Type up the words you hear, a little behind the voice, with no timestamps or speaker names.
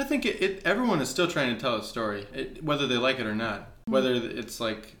think everyone is still trying to tell a story, whether they like it or not. Whether it's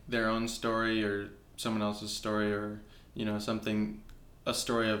like their own story or someone else's story, or a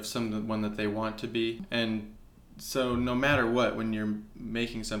story of someone that they want to be. And so no matter what, when you're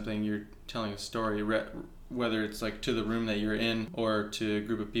making something, you're telling a story, whether it's like to the room that you're in or to a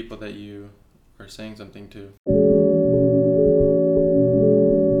group of people that you are saying something to.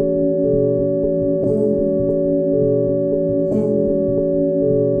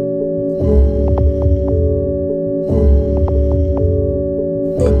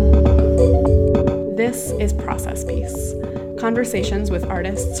 This is Process Piece, conversations with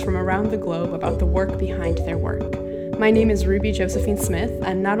artists from around the globe about the work behind their work. My name is Ruby Josephine Smith,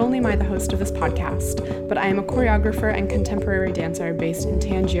 and not only am I the host of this podcast, but I am a choreographer and contemporary dancer based in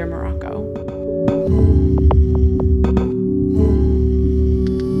Tangier, Morocco.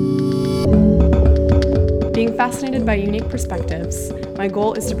 Being fascinated by unique perspectives, my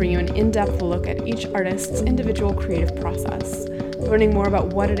goal is to bring you an in-depth look at each artist's individual creative process, learning more about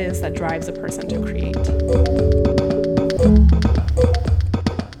what it is that drives a person to create.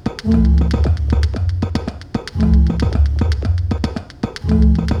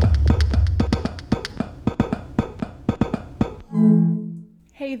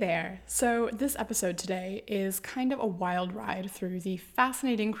 Hey there. So this episode today is kind of a wild ride through the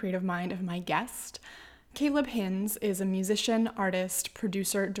fascinating creative mind of my guest. Caleb Hinds is a musician, artist,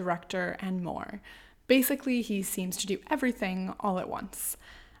 producer, director, and more. Basically, he seems to do everything all at once.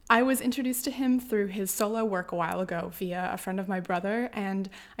 I was introduced to him through his solo work a while ago via a friend of my brother, and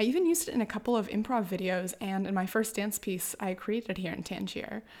I even used it in a couple of improv videos and in my first dance piece I created here in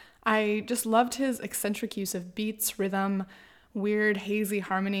Tangier. I just loved his eccentric use of beats, rhythm, weird hazy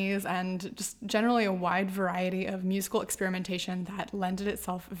harmonies, and just generally a wide variety of musical experimentation that lended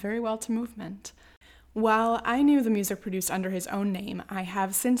itself very well to movement. While I knew the music produced under his own name, I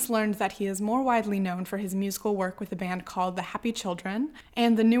have since learned that he is more widely known for his musical work with a band called The Happy Children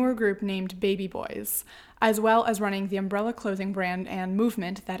and the newer group named Baby Boys, as well as running the umbrella clothing brand and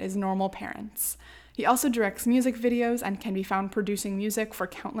movement that is Normal Parents. He also directs music videos and can be found producing music for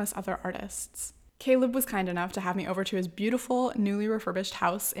countless other artists. Caleb was kind enough to have me over to his beautiful, newly refurbished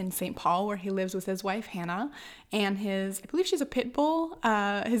house in St. Paul, where he lives with his wife, Hannah, and I believe she's a pit bull,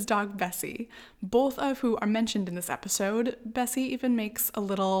 his dog, Bessie, both of who are mentioned in this episode. Bessie even makes a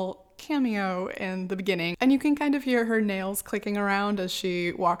little cameo in the beginning, and you can kind of hear her nails clicking around as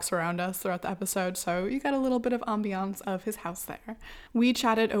she walks around us throughout the episode, so you got a little bit of ambiance of his house there. We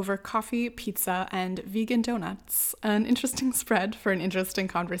chatted over coffee, pizza, and vegan donuts, an interesting spread for an interesting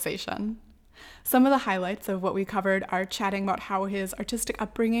conversation. Some of the highlights of what we covered are chatting about how his artistic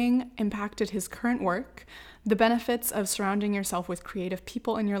upbringing impacted his current work, the benefits of surrounding yourself with creative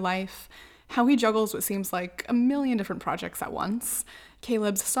people in your life, how he juggles what seems like a million different projects at once,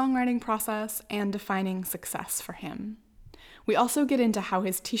 Caleb's songwriting process, and defining success for him. We also get into how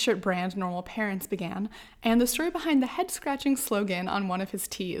his t-shirt brand Normal Parents began, and the story behind the head-scratching slogan on one of his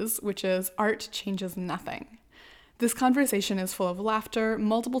tees, which is "Art changes nothing." This conversation is full of laughter,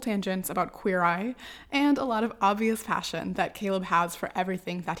 multiple tangents about Queer Eye, and a lot of obvious passion that Caleb has for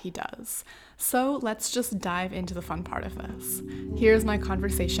everything that he does. So let's just dive into the fun part of this. Here's my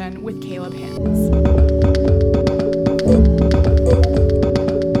conversation with Caleb Hinds.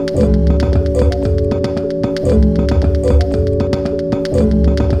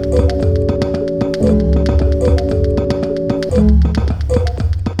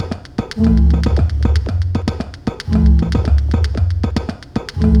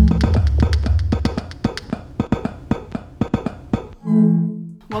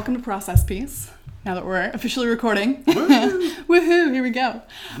 Welcome to Process Piece, now that we're officially recording. Woohoo, here we go.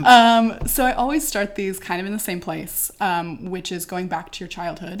 So I always start these kind of in the same place, which is going back to your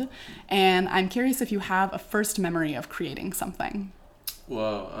childhood. And I'm curious if you have a first memory of creating something.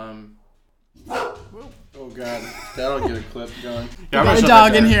 Well, oh God, that'll get a clip going. Yeah, got a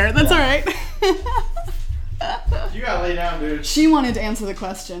dog in here, that's all right. You gotta lay down, dude. She wanted to answer the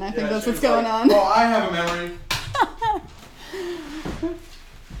question. I think that's what's going on. Well, I have a memory.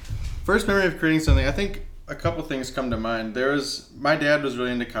 First memory of creating something, I think a couple things come to mind. My dad was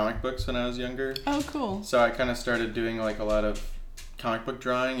really into comic books when I was younger. Oh, cool. So I kind of started doing like a lot of comic book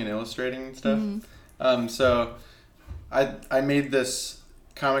drawing and illustrating and stuff. Mm-hmm. So I made this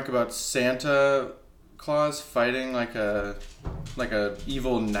comic about Santa Claus fighting like a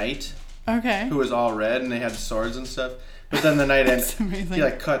evil knight. Okay. Who was all red and they had swords and stuff. But then the night ended. Amazing. He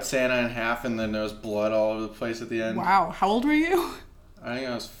like cut Santa in half and then there was blood all over the place at the end. Wow. How old were you? I think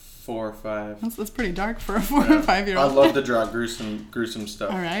I was 4 or 5. That's pretty dark for a 4 or 5-year-old. I love to draw gruesome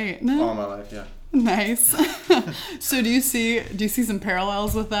stuff. All right. All my life, yeah. Nice. So do you see some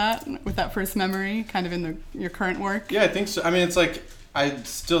parallels with that first memory, kind of in your current work? Yeah, I think so. I mean, it's like, I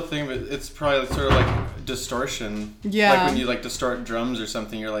still think of it, it's probably sort of like distortion. Yeah. Like when you like distort drums or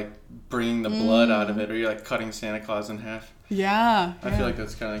something, you're like bringing the blood out of it, or you're like cutting Santa Claus in half. Yeah. I feel like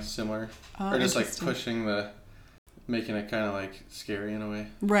that's kind of like similar. Oh, or just like making it kind of like scary in a way.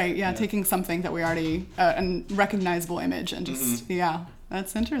 Right, yeah, taking something that we already, a recognizable image and just, yeah,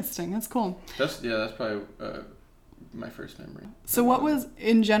 that's interesting. That's cool. That's probably my first memory. So what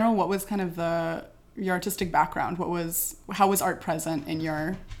was kind of your artistic background? How was art present in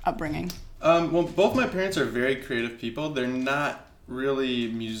your upbringing? Well, both my parents are very creative people. They're not really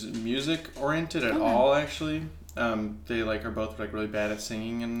music oriented at all, actually. They are both really bad at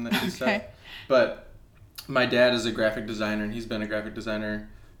singing and stuff. But my dad is a graphic designer, and he's been a graphic designer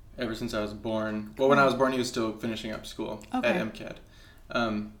ever since I was born. Well, when I was born, he was still finishing up school at MCAD.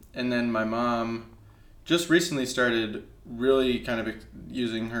 And then my mom just recently started really kind of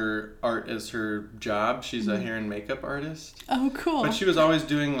using her art as her job. She's a hair and makeup artist. Oh, cool. But she was always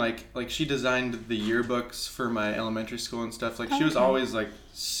doing like she designed the yearbooks for my elementary school and stuff. She was always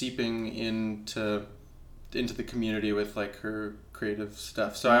seeping into the community with her creative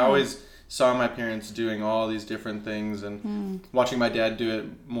stuff. So I always saw my parents doing all these different things, and watching my dad do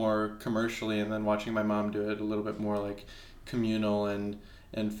it more commercially, and then watching my mom do it a little bit more communal and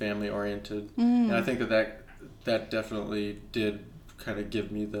family oriented. And I think that definitely did kind of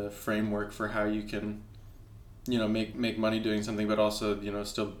give me the framework for how you can, make money doing something, but also,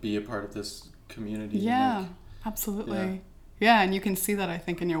 still be a part of this community. Yeah, absolutely. Yeah, and you can see that, I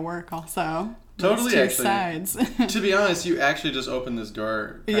think, in your work also. Totally, actually. Sides. To be honest, you actually just opened this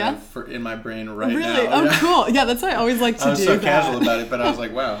door in my brain right now. Really? Oh, cool. Yeah, that's what I always like to do. I was so casual about it, but I was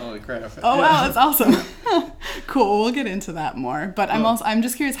like, wow, holy crap. Oh, wow, that's awesome. Cool. We'll get into that more. But I'm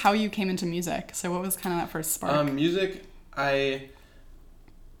just curious how you came into music. So what was kind of that first spark? Music, my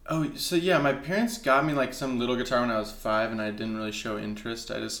parents got me some little guitar when I was 5, and I didn't really show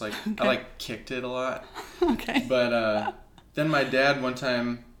interest. I just I kicked it a lot. Okay. But then my dad one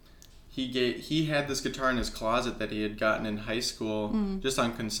time, he had this guitar in his closet that he had gotten in high school just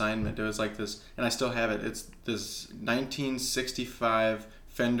on consignment. It was this, and I still have it. It's this 1965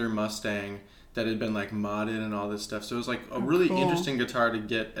 Fender Mustang that had been modded and all this stuff. So it was a really interesting guitar to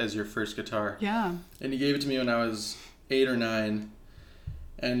get as your first guitar. Yeah. And he gave it to me when I was 8 or 9,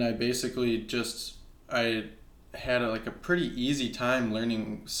 and I basically I had a pretty easy time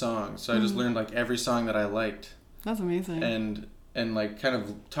learning songs. So I just learned every song that I liked. That's amazing. And kind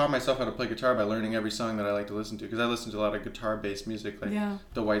of taught myself how to play guitar by learning every song that I like to listen to, because I listen to a lot of guitar-based music,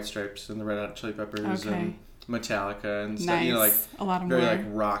 the White Stripes and the Red Hot Chili Peppers and Metallica and stuff. A lot of very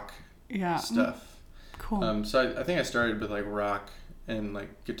rock stuff. Cool. So I think I started with rock and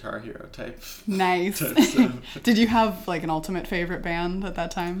Guitar Hero type. Nice. stuff. Did you have an ultimate favorite band at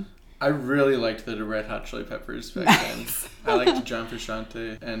that time? I really liked the Red Hot Chili Peppers back then. I liked John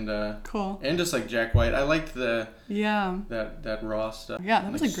Frusciante and cool. And just Jack White. I liked that raw stuff. Yeah,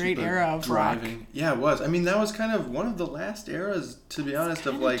 that was a great era of driving. Rock. Yeah, it was. I mean, that was kind of one of the last eras, to be honest,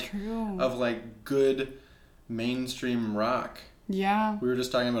 of good mainstream rock. Yeah. We were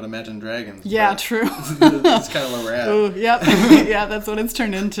just talking about Imagine Dragons. Yeah, true. That's kind of where we're at. Ooh, yep. Yeah, that's what it's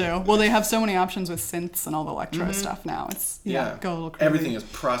turned into. Well, they have so many options with synths and all the electro stuff now. It's go a little crazy. Everything is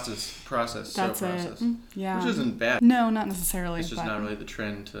process. That's it. Yeah. Which isn't bad. No, not necessarily. It's just not really the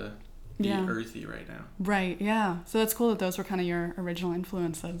trend to be earthy right now. Right, yeah. So that's cool that those were kind of your original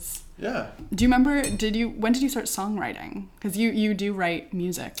influences. Yeah. Do you remember, when did you start songwriting? Because you do write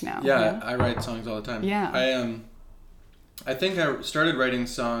music now. Yeah, I write songs all the time. Yeah. I think I started writing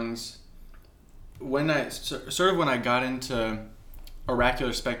songs when I got into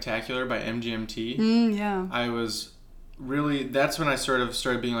Oracular Spectacular by MGMT. Yeah. I was that's when I sort of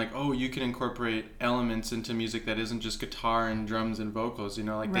started being you can incorporate elements into music that isn't just guitar and drums and vocals, they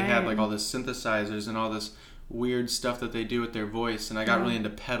have all this synthesizers and all this weird stuff that they do with their voice, and I got really into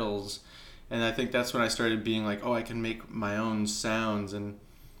pedals, and I think that's when I started being I can make my own sounds, and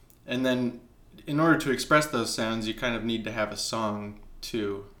then in order to express those sounds, you kind of need to have a song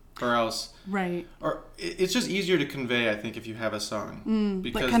too, or else... Right. Or it's just easier to convey, I think, if you have a song.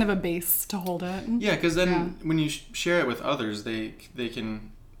 Because, kind of a base to hold it. Yeah, because then when you share it with others, they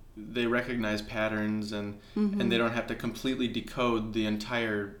recognize patterns, and they don't have to completely decode the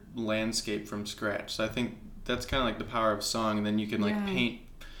entire landscape from scratch. So I think that's kind of the power of song, and then you can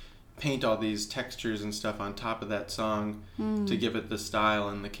paint all these textures and stuff on top of that song to give it the style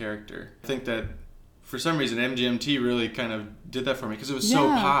and the character. I think that for some reason MGMT really kind of did that for me, because it was so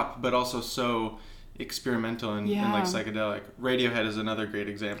pop but also so experimental and psychedelic. Radiohead is another great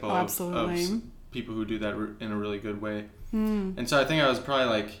example of people who do that in a really good way. And so I think I was probably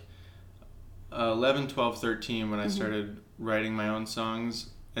like 11, 12, 13 when I started writing my own songs,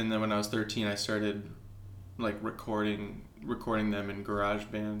 and then when I was 13 I started like recording them in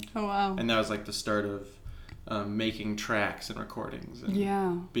GarageBand. Oh wow. And that was like the start of making tracks and recordings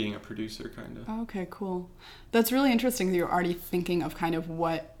and being a producer kind of. Okay, cool. That's really interesting that you're already thinking of kind of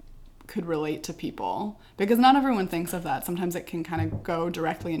what could relate to people, because not everyone thinks of that. Sometimes it can kind of go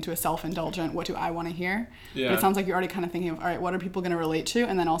directly into a self-indulgent, what do I want to hear? Yeah. But it sounds like you're already kind of thinking of, all right, what are people going to relate to?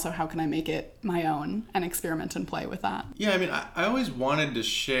 And then also, how can I make it my own and experiment and play with that? Yeah, I mean, I always wanted to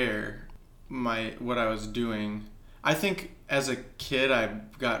share what I was doing. I think as a kid I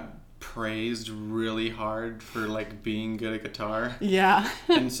got praised really hard for like being good at guitar. Yeah.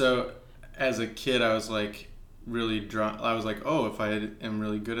 And so as a kid I was like really drawn. I was like, oh, if I am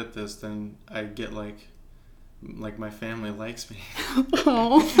really good at this, then I get like my family likes me.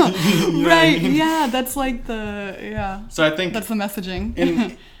 Oh. You know right. what I mean? Yeah, that's like So I think that's the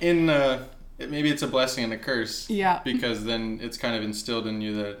messaging. Maybe it's a blessing and a curse. Yeah. Because then it's kind of instilled in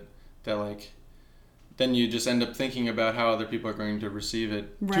you that like then you just end up thinking about how other people are going to receive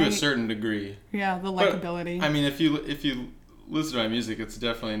it to a certain degree. Yeah, the likability. But, I mean, if you listen to my music, it's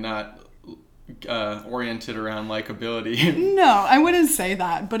definitely not oriented around likability. No, I wouldn't say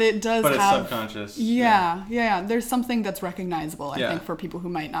that, but it does but it's have... subconscious. Yeah. There's something that's recognizable, I think, for people who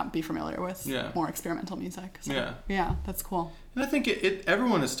might not be familiar with more experimental music. So, yeah, that's cool. And I think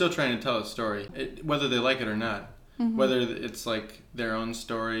everyone is still trying to tell a story, whether they like it or not. Mm-hmm. Whether it's like their own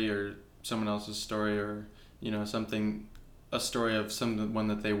story or someone else's story, or a story of someone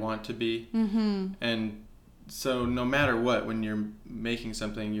that they want to be. Mm-hmm. And so no matter what, when you're making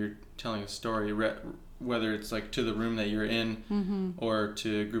something, you're telling a story, whether it's like to the room that you're in or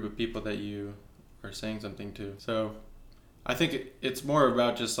to a group of people that you are saying something to. So I think it's more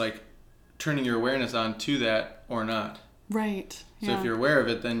about just like turning your awareness on to that or not. Right. So if you're aware of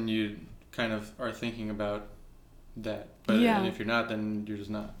it, then you kind of are thinking about that. But and if you're not, then you're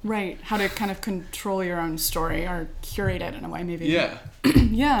just not. Right. How to kind of control your own story or curate it in a way, maybe. Yeah.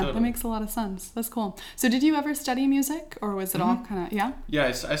 Yeah, totally. That makes a lot of sense. That's cool. So did you ever study music, or was it all kind of, Yeah,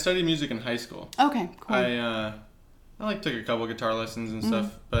 I studied music in high school. Okay, cool. I like took a couple guitar lessons and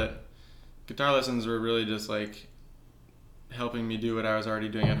stuff, but guitar lessons were really just like helping me do what I was already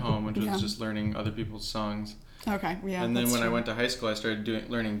doing at home, which was just learning other people's songs. Okay, yeah. And then when I went to high school, I started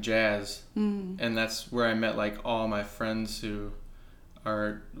learning jazz, and that's where I met like all my friends who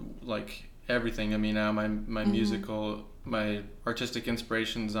are like everything to me now. My musical, my artistic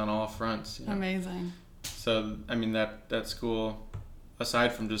inspirations on all fronts. Amazing. So I mean that school,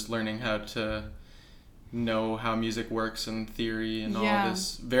 aside from just learning how to know how music works and theory and all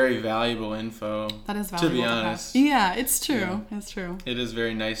this very valuable info. That is valuable. To be honest. Yeah, it's true. Yeah. It's true. It is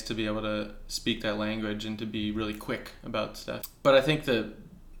very nice to be able to speak that language and to be really quick about stuff. But I think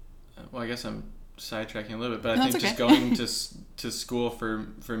I guess I'm sidetracking a little bit, but I think just going to school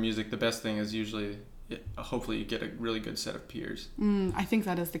for music, the best thing is usually hopefully you get a really good set of peers. I think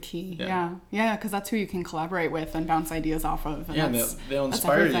that is the key. Yeah, because that's who you can collaborate with and bounce ideas off of. And they'll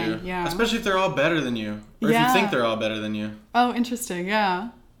inspire you. Yeah. Especially if they're all better than you, or if you think they're all better than you. Oh, interesting.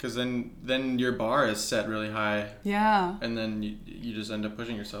 Yeah. Because then your bar is set really high. Yeah. And then you just end up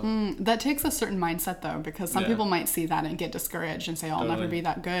pushing yourself. That takes a certain mindset though, because some people might see that and get discouraged and say, "Oh, I'll never be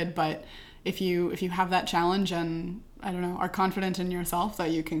that good." But if you have that challenge and I don't know, are confident in yourself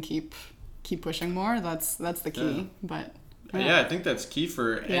that you can keep pushing more, that's the key. But I think that's key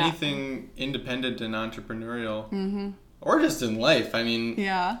for anything independent and entrepreneurial, or just in life. I mean,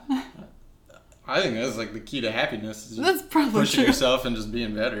 I think that's like the key to happiness. Is that's probably pushing true. Yourself and just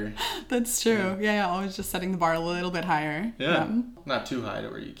being better. That's true. Yeah, always just setting the bar a little bit higher. Yeah, not too high to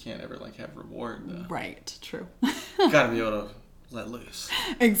where you can't ever like have reward though. Right. True. You gotta be able to let loose.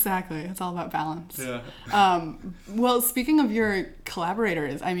 Exactly. It's all about balance. Yeah. Well, speaking of your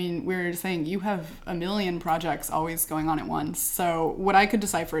collaborators, I mean, we were saying you have a million projects always going on at once. So what I could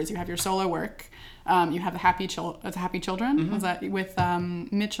decipher is you have your solo work. You have the Happy Children. Was that with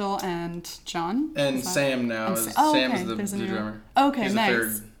Mitchell and John? And Sam now. Sam is the drummer. Okay, He's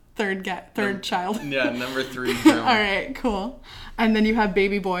nice. Third child. Yeah, number 3 drummer. All right, cool. And then you have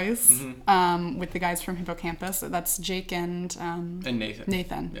Baby Boys with the guys from Hippocampus. That's Jake and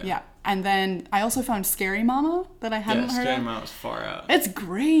Nathan. Yeah. And then I also found Scary Mama that I hadn't heard of. Scary Mama's far out. It's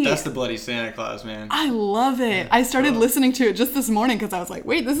great. That's the Bloody Santa Claus, man. I love it. I started listening to it just this morning because I was like,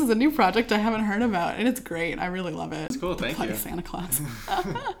 wait, this is a new project I haven't heard about. And it's great. I really love it. It's cool. Thank you. Bloody Santa Claus.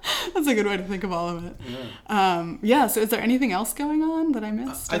 That's a good way to think of all of it. Yeah. So is there anything else going on that I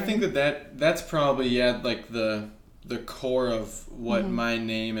missed? I think that's probably, like the core of what my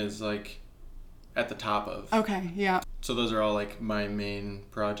name is like at the top of. Okay, yeah. So those are all like my main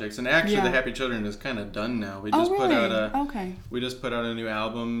projects. And actually, the Happy Children is kind of done now. We just really? We just put out a new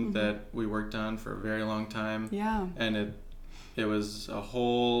album that we worked on for a very long time. Yeah. And it was a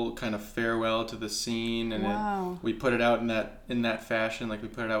whole kind of farewell to the scene, and we put it out in that fashion. Like we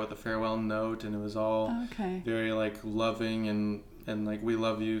put it out with a farewell note, and it was all very like loving and like we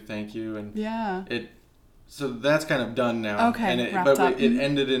love you, thank you, and so that's kind of done now. Okay, and it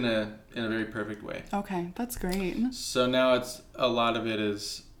ended in a very perfect way. Okay, that's great. So now it's a lot of it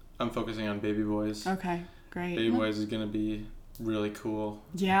is I'm focusing on Baby Boys. Okay, great. Baby Boys is gonna be really cool.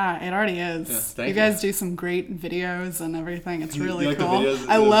 Yeah, it already is. Yeah, thank you guys do some great videos and everything. It's really like cool. The videos?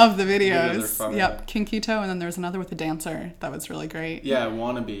 I love the videos. Videos are fun. Yep, Kinky Toe, and then there's another with the dancer. That was really great. Yeah,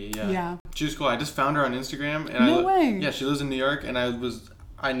 Wannabe. Yeah. She was cool. I just found her on Instagram. And no way. Yeah, she lives in New York, and I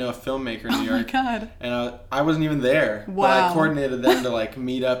know a filmmaker in New York. Oh my god. And I wasn't even there. Wow. But I coordinated them to like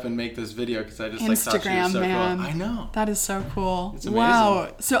meet up and make this video because I just like thought she was so man. cool. I know. That is so cool. It's amazing.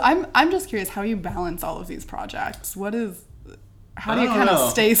 Wow. So I'm just curious how you balance all of these projects. How do you kind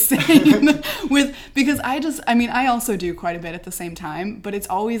of stay sane because I also do quite a bit at the same time, but it's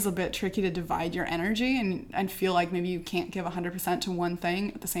always a bit tricky to divide your energy and feel like maybe you can't give 100% to one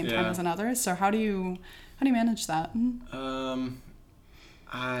thing at the same time as another. So how do you manage that?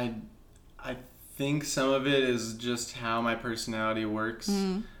 I think some of it is just how my personality works.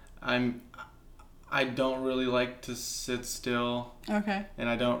 I don't really like to sit still. Okay.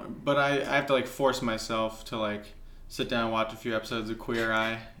 And but I have to like force myself to like sit down and watch a few episodes of Queer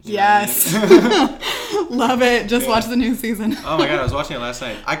Eye. Yes. Love it. Just watch the new season. Oh my god, I was watching it last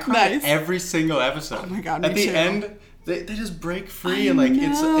night. I cried every single episode. Oh my god, at the end, they just break free and like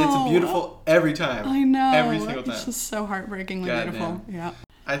it's beautiful every time. I know. Every single time. It's just so heartbreakingly beautiful. Yeah.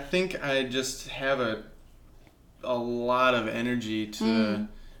 I think I just have a lot of energy to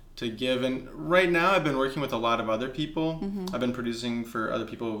give, and right now I've been working with a lot of other people. I've been producing for other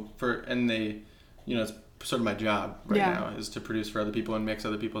people and they, it's sort of my job now is to produce for other people and mix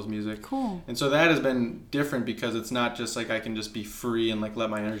other people's music. Cool. And so that has been different because it's not just like I can just be free and like let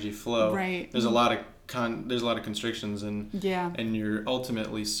my energy flow. Right. There's a lot of constrictions and you're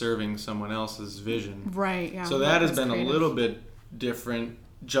ultimately serving someone else's vision. Right. Yeah. So that has been a little bit different,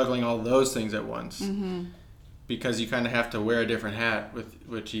 juggling all those things at once. Because you kind of have to wear a different hat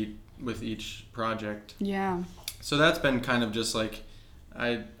with each project. Yeah. So that's been kind of just like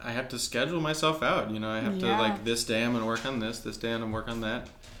I have to schedule myself out, I have to like this day I'm gonna work on this day I'm gonna work on that.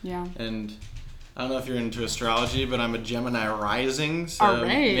 Yeah. And I don't know if you're into astrology, but I'm a Gemini rising, so all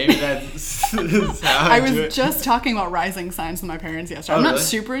right. Maybe that's how I was just talking about rising signs with my parents yesterday. I'm not really?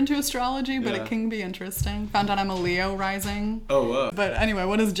 Super into astrology, but it can be interesting. Found out I'm a Leo rising. Oh, whoa. But anyway,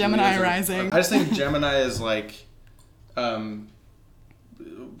 what is Gemini rising? I just think Gemini is like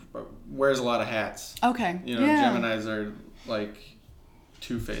wears a lot of hats. Okay. Geminis are like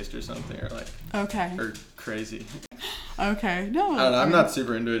two-faced or something, or like or crazy. Okay. No. I don't know. I'm not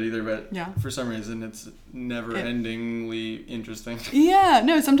super into it either, but for some reason it's never-endingly interesting. Yeah.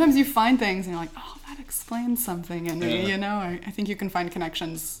 No. Sometimes you find things and you're like, oh, that explains something, and I think you can find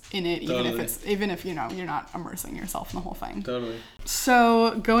connections in it, even if you're not immersing yourself in the whole thing. Totally.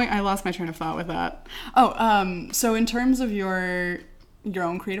 So I lost my train of thought with that. So in terms of your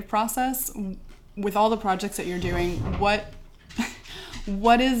own creative process, with all the projects that you're doing,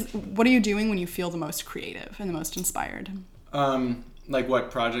 what are you doing when you feel the most creative and the most inspired? Like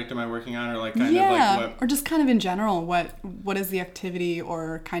what project am I working on, or like kind of like what? Or just kind of in general, what is the activity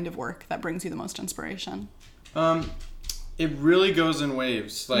or kind of work that brings you the most inspiration? It really goes in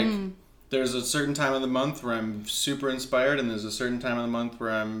waves. Like there's a certain time of the month where I'm super inspired, and there's a certain time of the month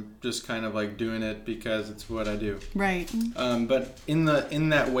where I'm just kind of like doing it because it's what I do. Right. But in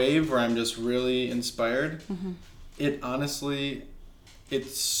that wave where I'm just really inspired, it honestly,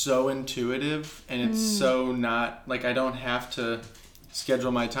 it's so intuitive, and it's so not like I don't have to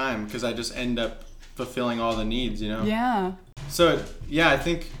schedule my time because I just end up fulfilling all the needs, Yeah. So I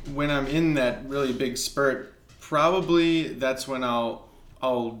think when I'm in that really big spurt, probably that's when I'll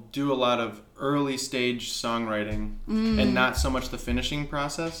do a lot of early stage songwriting and not so much the finishing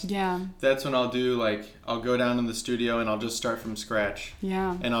process. Yeah. That's when I'll go down in the studio and I'll just start from scratch.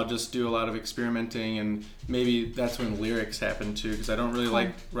 Yeah. And I'll just do a lot of experimenting, and maybe that's when lyrics happen too, because I don't really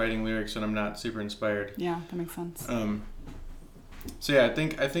like writing lyrics when I'm not super inspired. Yeah, that makes sense. So yeah,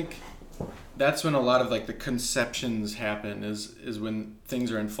 I think that's when a lot of like the conceptions happen is when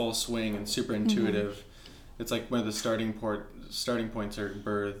things are in full swing and super intuitive. It's like when the starting points are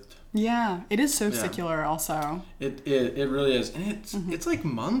birthed. Yeah, it is so secular also. It really is. And it's like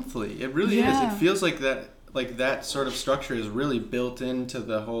monthly. It really is. It feels like that, like that sort of structure is really built into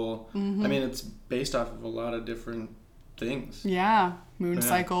the whole. I mean, it's based off of a lot of different things. Yeah, moon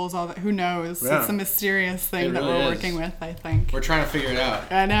cycles, all that. Who knows? Yeah. It's a mysterious thing It that really we're is. working with, I think. We're trying to figure it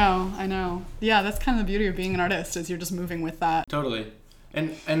out. I know. Yeah, that's kind of the beauty of being an artist, is you're just moving with that. Totally.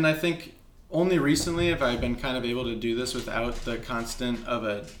 And I think only recently have I been kind of able to do this without the constant of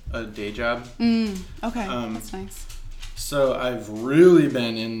a day job. Okay, that's nice. So I've really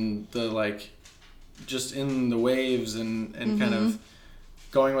been in the like, just in the waves and kind of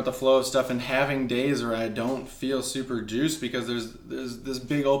going with the flow of stuff, and having days where I don't feel super juiced because there's this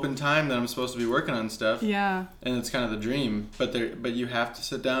big open time that I'm supposed to be working on stuff. Yeah. And it's kind of the dream, but you have to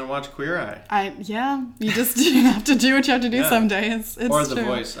sit down and watch Queer Eye. You have to do what you have to do some days. It's or The true.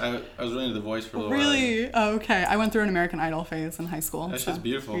 Voice. I was really into The Voice for a little while. Really? Oh, okay. I went through an American Idol phase in high school. That's just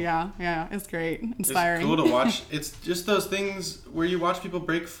beautiful. Yeah, it's great. Inspiring. It's cool to watch. It's just those things where you watch people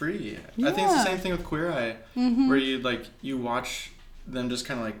break free. I think it's the same thing with Queer Eye, where you watch them just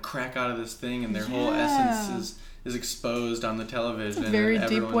kind of like crack out of this thing, and their whole essence is exposed on the television. It's a very and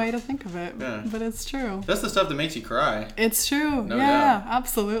deep way to think of it, Yeah. but it's true. That's the stuff that makes you cry. It's true. No yeah, doubt.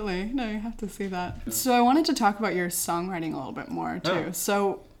 absolutely. No, you have to see that. So I wanted to talk about your songwriting a little bit more too. Oh.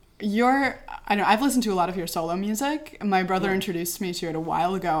 So I've listened to a lot of your solo music. My brother introduced me to it a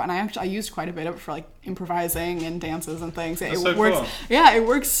while ago, and I used quite a bit of it for like improvising and dances and things. That's it so works. cool. Yeah, it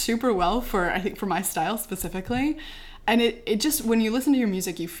works super well for my style specifically. And it just, when you listen to your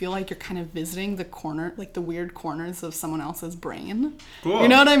music, you feel like you're kind of visiting the weird corners of someone else's brain. Cool. You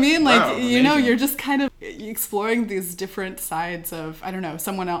know what I mean? Like, Wow, you're just kind of exploring these different sides of, I don't know,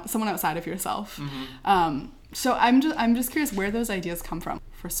 someone outside of yourself. So I'm just curious where those ideas come from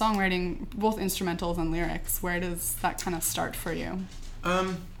for songwriting, both instrumentals and lyrics. Where does that kind of start for you?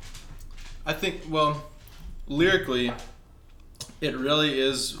 I think, well, lyrically, it really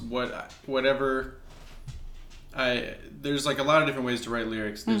is whatever. There's like a lot of different ways to write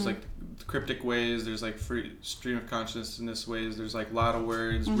lyrics. There's like cryptic ways, there's like free stream of consciousness ways, there's like a lot of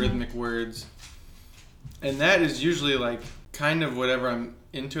words, rhythmic words. And that is usually like kind of whatever I'm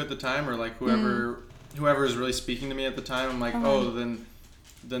into at the time, or like whoever is really speaking to me at the time. I'm like,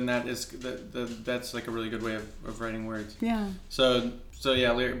 then that's like a really good way of writing words. Yeah. So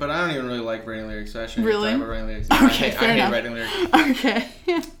yeah, but I don't even really like writing lyrics. So I shouldn't Really? talk about writing lyrics. Okay, I fair hate enough. writing lyrics. Okay.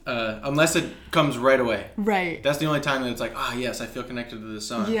 Unless it comes right away. Right. That's the only time that it's like, yes, I feel connected to this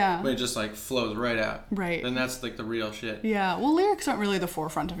song. Yeah. When it just like flows right out. Right. Then that's like the real shit. Yeah. Well, lyrics aren't really the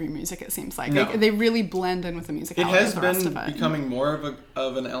forefront of your music, it seems like. No. They really blend in with the musicality It has of the rest been of it. becoming more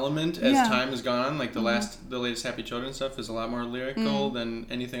of an element as Yeah. time has gone on. Like the latest Happy Children stuff is a lot more lyrical than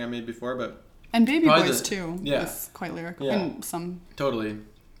anything I made before, but And Baby Probably Boys, the- too, yeah. is quite lyrical. Yeah. And some, totally.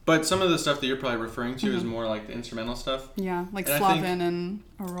 But some of the stuff that you're probably referring to is more like the instrumental stuff. yeah, like And I think- Slavin and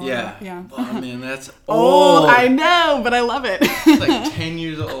Aurora. Yeah. Yeah. Oh man, that's Old, old. I know, but I love it. It's like 10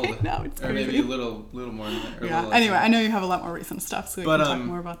 years old. I know, it's or maybe crazy. a little more than that. Or a Yeah. little less Anyway, than I know you have a lot more recent stuff, so we But, can talk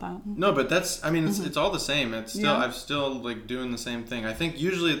more about that. No, but that's, I mean, it's all the same. It's still, Yeah. I'm still like doing the same thing. I think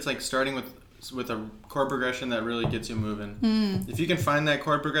usually it's like starting with a chord progression that really gets you moving. If you can find that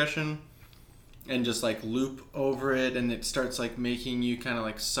chord progression and just like loop over it, and it starts like making you kind of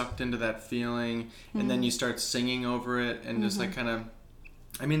like sucked into that feeling, and then you start singing over it, and just like kind of,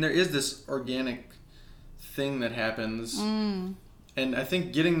 I mean, there is this organic thing that happens. And I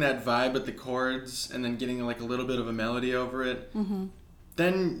think getting that vibe with the chords, and then getting like a little bit of a melody over it,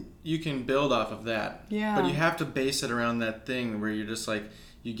 then you can build off of that. Yeah. But you have to base it around that thing where you're just like,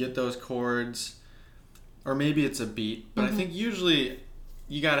 you get those chords, or maybe it's a beat, but I think usually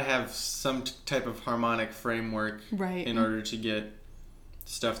you got to have some type of harmonic framework Right. in order to get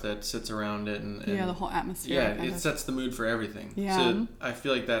stuff that sits around it. And Yeah, the whole atmosphere. yeah, kind it of. sets the mood for everything. Yeah. So I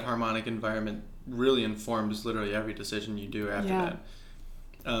feel like that harmonic environment really informs literally every decision you do after Yeah.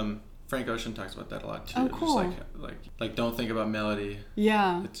 that. Frank Ocean talks about that a lot too. Oh, cool. Just like don't think about melody.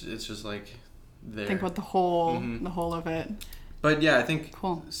 Yeah. It's just like there. Think about the whole of it. But yeah, I think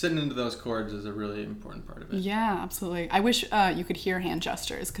Cool. sitting into those chords is a really important part of it. Yeah, absolutely. I wish you could hear hand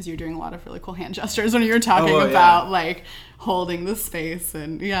gestures, because you're doing a lot of really cool hand gestures when you're talking Oh, about yeah. like holding the space,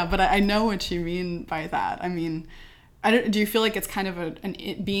 and yeah. But I know what you mean by that. I mean, do you feel like it's kind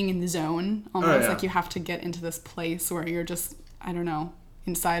of being in the zone almost? yeah. Like you have to get into this place where you're just, I don't know,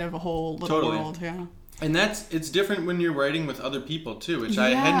 inside of a whole little Totally. world. Yeah. And it's different when you're writing with other people too, which I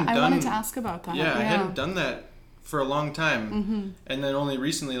hadn't done. I wanted to ask about that. Yeah, I hadn't done that for a long time. And then only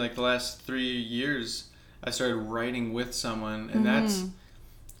recently, like the last 3 years, I started writing with someone, and that's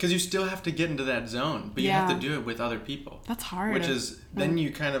because you still have to get into that zone, but you have Yeah. to do it with other people. That's hard. Which is then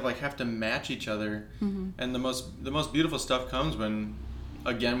you kind of like have to match each other, and the most beautiful stuff comes when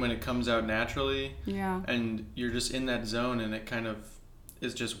again when it comes out naturally. Yeah. And you're just in that zone, and it kind of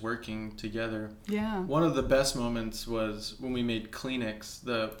is just working together. Yeah. One of the best moments was when we made Kleenex,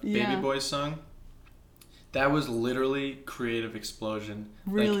 the Baby Boys song. That was literally creative explosion.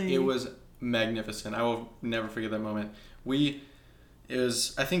 Really? Like, it was magnificent. I will never forget that moment.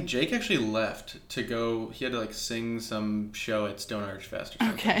 I think Jake actually left to go, he had to like sing some show at Stone Arch Fest or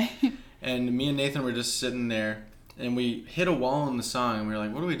something. Okay. And me and Nathan were just sitting there, and we hit a wall in the song, and we were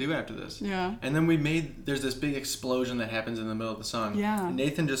like, what do we do after this? Yeah. And then there's this big explosion that happens in the middle of the song. Yeah. And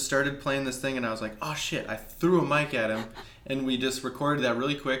Nathan just started playing this thing, and I was like, oh shit, I threw a mic at him, and we just recorded that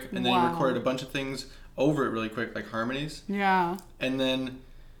really quick, and then he recorded a bunch of things over it really quick, like harmonies. Yeah. And then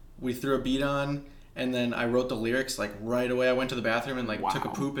we threw a beat on, and then I wrote the lyrics like right away. I went to the bathroom and took a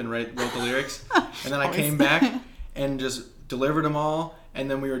poop and wrote the lyrics. And then I came back and just delivered them all, and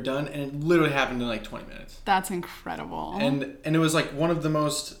then we were done, and it literally happened in like 20 minutes. That's incredible. And it was like one of the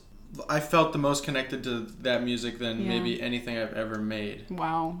most, I felt the most connected to that music than maybe anything I've ever made.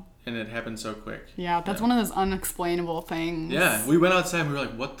 Wow. And it happened so quick. Yeah, that's one of those unexplainable things. Yeah, we went outside and we were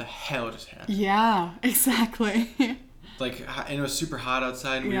like, what the hell just happened? Yeah, exactly. And it was super hot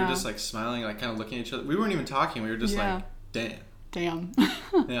outside, and we were just like smiling, like kind of looking at each other. We weren't even talking. We were just like, damn.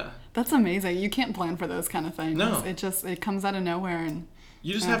 Yeah. That's amazing. You can't plan for those kind of things. No. It comes out of nowhere, and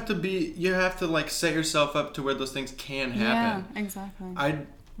you just have to like set yourself up to where those things can happen. Yeah, exactly. I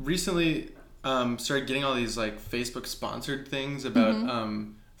recently started getting all these like Facebook sponsored things about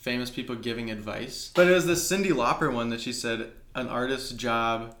famous people giving advice. But it was this Cyndi Lauper one that she said an artist's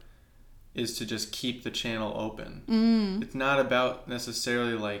job is to just keep the channel open. It's not about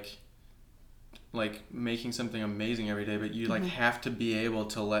necessarily like making something amazing every day, but you like have to be able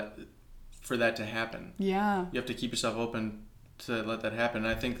to for that to happen. Yeah. You have to keep yourself open to let that happen.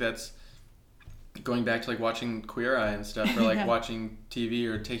 And I think that's going back to like watching Queer Eye and stuff, or like watching TV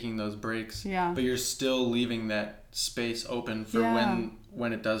or taking those breaks. Yeah. But you're still leaving that space open for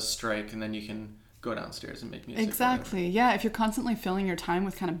when it does strike, and then you can go downstairs and make music. Exactly. Yeah. If you're constantly filling your time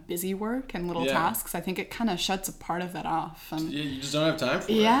with kind of busy work and little tasks, I think it kind of shuts a part of that off. And you just don't have time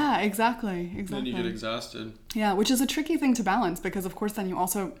for it. Yeah, exactly. And then you get exhausted. Yeah, which is a tricky thing to balance, because of course then you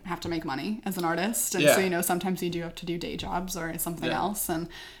also have to make money as an artist. And so, sometimes you do have to do day jobs or something else. And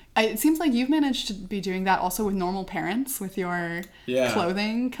it seems like you've managed to be doing that also with Normal Parents, with your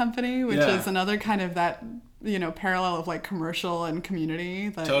clothing company, which is another kind of that, parallel of like commercial and community.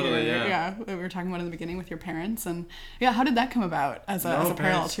 That totally, that we were talking about in the beginning with your parents. And how did that come about as a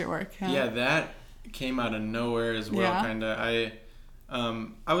parallel to your work? Yeah, that came out of nowhere as well, kind of.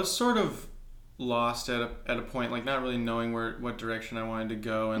 I was sort of lost at a point, like not really knowing what direction I wanted to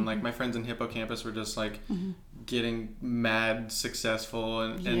go, and like my friends in Hippocampus were just like getting mad successful,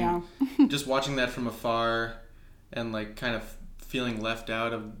 and just watching that from afar, and like kind of feeling left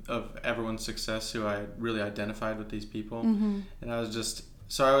out of everyone's success who I really identified with these people. And I was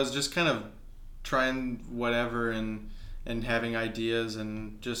just kind of trying whatever and having ideas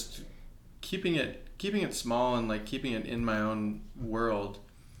and just keeping it small and like keeping it in my own world.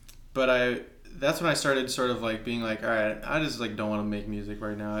 But that's when I started sort of like being like, all right, I just like don't want to make music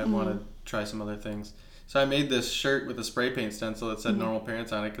right now. I want to try some other things. So I made this shirt with a spray paint stencil that said Normal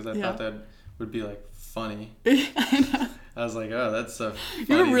Parents on it, because I thought that would be like funny. I know. I was like, oh, that's a funny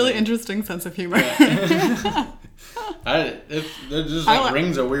You have a really thing. interesting sense of humor. Yeah. It just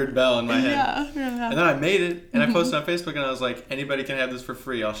rings a weird bell in my head. Yeah. And then I made it, and I posted on Facebook, and I was like, anybody can have this for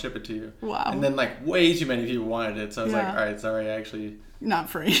free. I'll ship it to you. Wow. And then like way too many people wanted it, so I was like, all right, sorry, actually. Not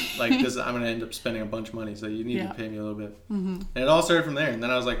free. Like this, I'm gonna end up spending a bunch of money, so you need to pay me a little bit. And it all started from there. And then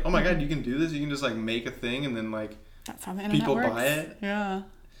I was like, oh my god, you can do this. You can just like make a thing, and then like that's how the internet people works. buy it. Yeah.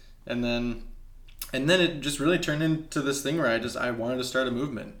 And then it just really turned into this thing where I wanted to start a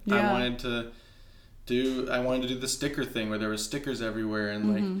movement. Yeah. I wanted to do the sticker thing where there were stickers everywhere,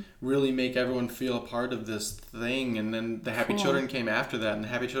 and like really make everyone feel a part of this thing. And then the Happy Children came after that, and the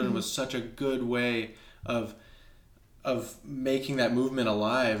Happy Children was such a good way of making that movement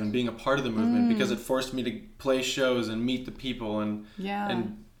alive and being a part of the movement, because it forced me to play shows and meet the people and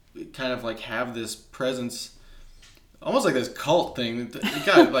kind of like have this presence, almost like this cult thing. It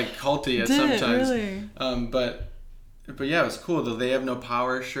got like culty at sometimes. Really? But yeah, it was cool. The They Have No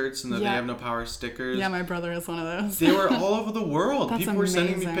Power shirts and the They Have No Power stickers. Yeah, my brother is one of those. They were all over the world. That's People were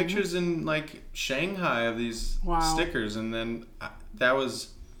sending me amazing. pictures in like Shanghai of these stickers, and then that was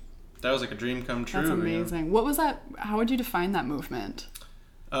like a dream come true. That's amazing. What was that? How would you define that movement?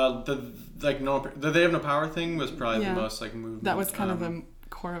 The They Have No Power thing was probably the most like movement. That was kind of the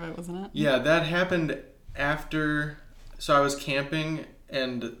core of it, wasn't it? Yeah, that happened after. So I was camping,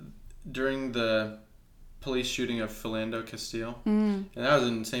 and during the police shooting of Philando Castile, and that was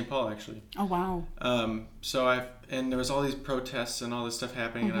in St. Paul actually. Oh wow. And there was all these protests and all this stuff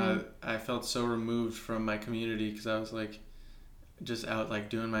happening, and I felt so removed from my community because I was like just out like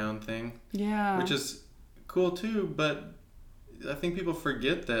doing my own thing. Yeah. Which is cool too, but I think people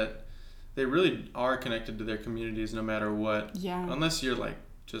forget that they really are connected to their communities no matter what. Yeah. Unless you're like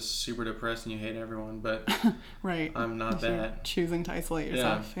just super depressed and you hate everyone, but right. I'm not if you're that. choosing to isolate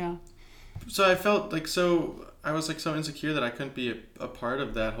yourself. Yeah. So I felt like I was like so insecure that I couldn't be a part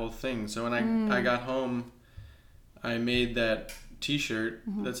of that whole thing. So when I got home, I made that T-shirt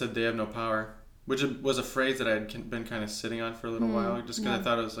that said "They have no power," which was a phrase that I had been kind of sitting on for a little while, just because I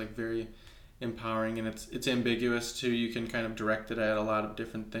thought it was like very empowering, and it's ambiguous too. You can kind of direct it at a lot of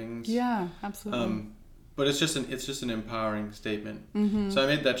different things. Yeah, absolutely. But it's just an empowering statement. So I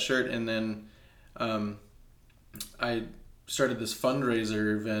made that shirt, and then I started this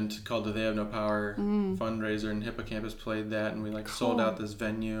fundraiser event called the They Have No Power fundraiser, and Hippocampus played that, and we like sold out this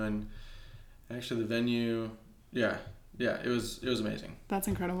venue, and actually the venue, it was amazing. That's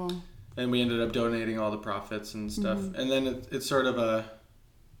incredible. And we ended up donating all the profits and stuff, and then it sort of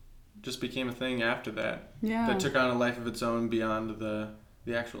just became a thing after that. Yeah. That took on a life of its own beyond the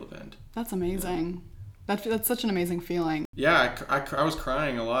actual event. That's amazing. That's such an amazing feeling. Yeah, I was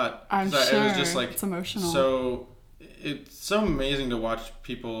crying a lot. I'm sure. It was just like it's emotional. So it's so amazing to watch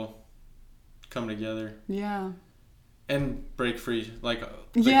people come together. Yeah. And break free, like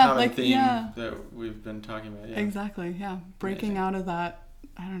the common theme yeah. that we've been talking about. Yeah. Exactly. Yeah. Breaking out of that,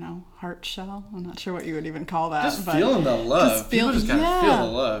 I don't know, heart shell. I'm not sure what you would even call that. Just feeling the love. People just gotta feel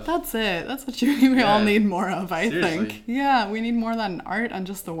the love. That's it. That's what we all need more of, I think. Yeah, we need more than art and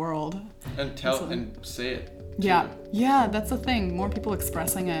just the world. And and say it. Yeah, yeah, that's the thing. More people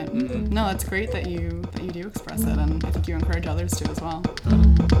expressing it. No, it's great that you do express it, and I think you encourage others to as well.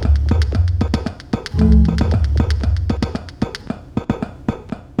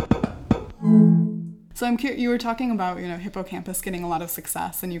 So I'm curious, you were talking about, Hippocampus getting a lot of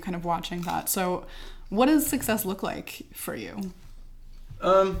success and you kind of watching that. So what does success look like for you?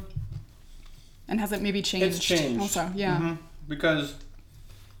 And has it maybe changed? It's changed. Also, yeah. Because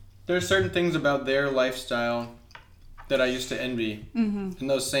there's certain things about their lifestyle that I used to envy. And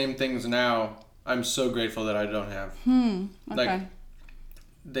those same things now, I'm so grateful that I don't have. Okay. Like,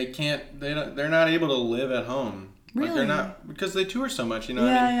 they're not able to live at home. Really? Like they're not, because they tour so much,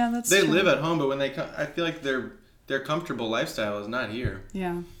 Yeah, that's they true. live at home, but when they come, I feel like their comfortable lifestyle is not here.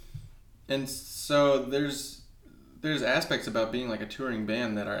 Yeah. And so there's aspects about being like a touring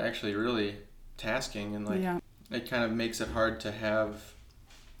band that are actually really tasking, and like it kind of makes it hard to have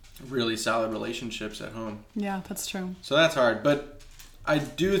really solid relationships at home. Yeah, that's true. So that's hard, but I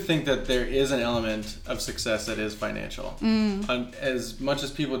do think that there is an element of success that is financial. As much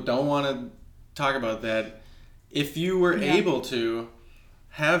as people don't want to talk about that, if you were able to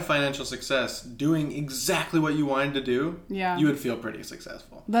have financial success doing exactly what you wanted to do, you would feel pretty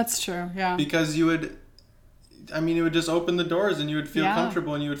successful. That's true, yeah. Because it would just open the doors, and you would feel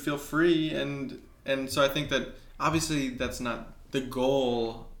comfortable, and you would feel free, and so I think that obviously that's not the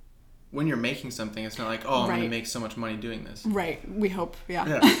goal. When you're making something, it's not like, I'm going to make so much money doing this. Right, we hope,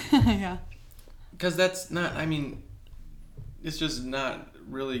 yeah. Yeah. Because that's not, it's just not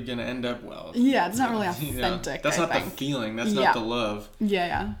really going to end up well. Yeah, it's not really authentic, That's not the feeling. That's not the love.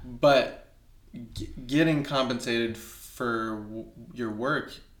 Yeah. But getting compensated for your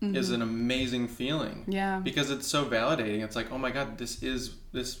work is an amazing feeling. Yeah. Because it's so validating. It's like, oh my God,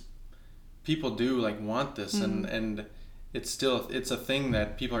 this people do like want this, and it's a thing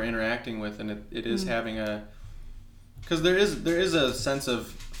that people are interacting with, and it is having because there is a sense of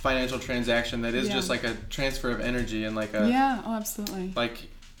financial transaction that is just like a transfer of energy, and like absolutely, like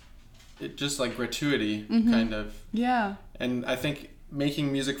it just like gratuity kind of. And I think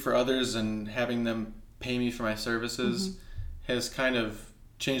making music for others and having them pay me for my services has kind of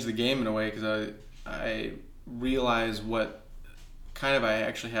changed the game in a way, because I realize what kind of I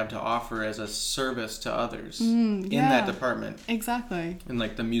actually have to offer as a service to others in that department. Exactly. In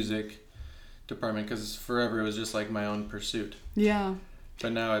like the music department, because forever it was just like my own pursuit. Yeah.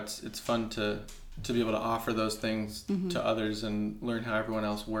 But now it's fun to be able to offer those things to others and learn how everyone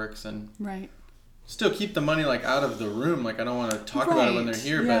else works, and still keep the money like out of the room. Like I don't want to talk about it when they're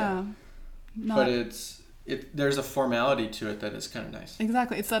here, but it's there's a formality to it that is kind of nice.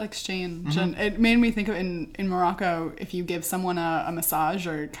 Exactly. It's that exchange. And it made me think of in Morocco, if you give someone a massage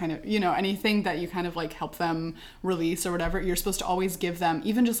or kind of, anything that you kind of like help them release or whatever, you're supposed to always give them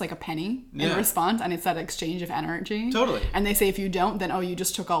even just like a penny in response. And it's that exchange of energy. Totally. And they say, if you don't, then, you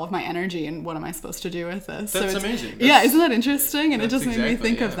just took all of my energy and what am I supposed to do with this? That's amazing. Isn't that interesting? And it just made me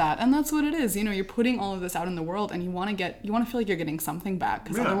think of that. And that's what it is. You're putting all of this out in the world and you want to feel like you're getting something back,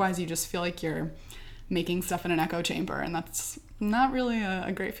 because otherwise you just feel like you're making stuff in an echo chamber, and that's not really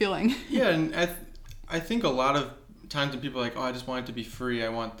a great feeling. Yeah, and I think a lot of times when people are like, I just want it to be free, I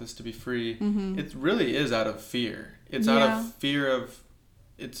want this to be free, it really is out of fear. It's out of fear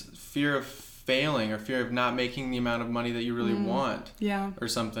of failing, or fear of not making the amount of money that you really want, or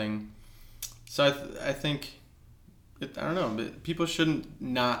something. So I think, I don't know, but people shouldn't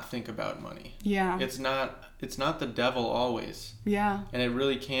not think about money. Yeah. It's not the devil always. Yeah. And it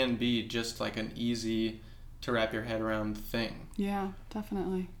really can be just like an easy to wrap your head around thing. Yeah,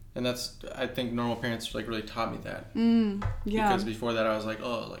 definitely. And I think normal parents like really taught me that. Yeah. Because before that I was like,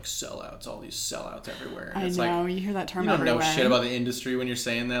 like sellouts, all these sellouts everywhere. And I know, you hear that term everywhere. You don't everywhere. know shit about the industry when you're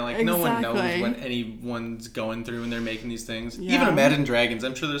saying that. Like no one knows what anyone's going through when they're making these things. Yeah. Even Imagine Dragons,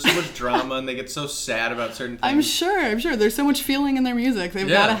 I'm sure there's so much drama and they get so sad about certain things. I'm sure. There's so much feeling in their music. They've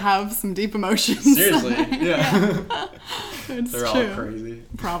got to have some deep emotions. Seriously, yeah. It's they're true. all crazy.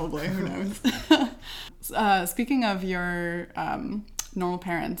 Probably, who knows. Speaking of your normal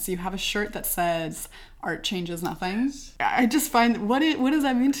parents, you have a shirt that says art changes nothing. I just find, what does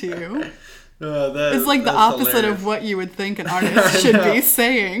that mean to you? It's like the opposite hilarious. Of what you would think an artist should be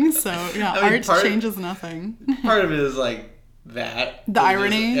saying. So art changes nothing. Part of it is like that. The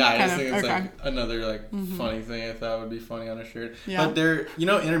irony? I just think it's like another like funny thing I thought would be funny on a shirt. Yeah. But they're,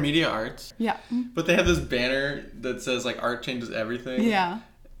 Intermedia Arts. Yeah. But they have this banner that says like art changes everything. Yeah.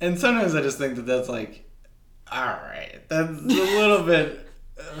 And sometimes I just think that that's like, all right, that's a little bit,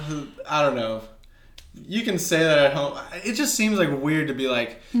 I don't know. You can say that at home. It just seems like weird to be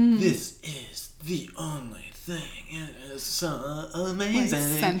like, this is the only thing. It is so amazing.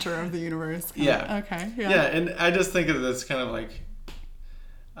 Like center of the universe. Okay. Yeah, and I just think of this kind of like,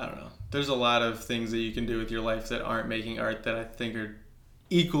 I don't know. There's a lot of things that you can do with your life that aren't making art that I think are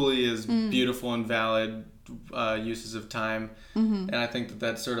equally as beautiful and valid uses of time. And I think that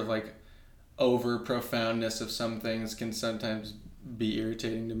that's sort of like over profoundness of some things can sometimes be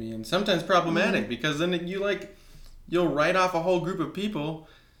irritating to me and sometimes problematic because then you'll write off a whole group of people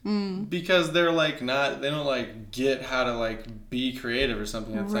because they're like they don't like get how to like be creative or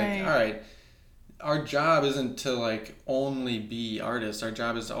something. It's like, all right, our job isn't to like only be artists. Our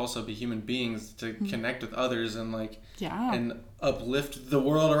job is to also be human beings, to connect with others and like and uplift the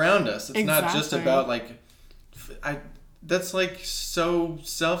world around us. It's not just about like that's like so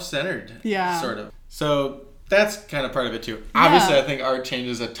self-centered, sort of. So that's kind of part of it too. Obviously, I think art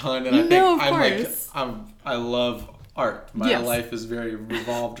changes a ton, and I think I love art. My life is very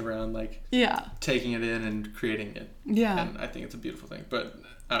revolved around like taking it in and creating it. Yeah, and I think it's a beautiful thing. But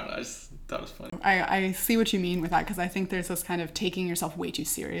I don't know. I just thought it was funny. I see what you mean with that, because I think there's this kind of taking yourself way too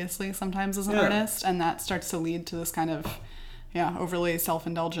seriously sometimes as an artist, and that starts to lead to this kind of overly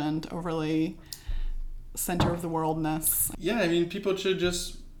self-indulgent, overly center of the worldness. Yeah, I mean, people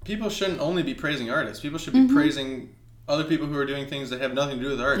shouldn't only be praising artists. People should be praising other people who are doing things that have nothing to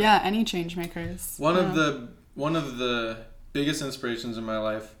do with art. Yeah, any change makers. One of the biggest inspirations in my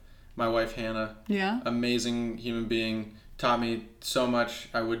life, my wife Hannah. Yeah. Amazing human being, taught me so much.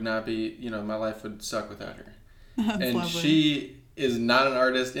 I would not be, my life would suck without her. That's and lovely. She is not an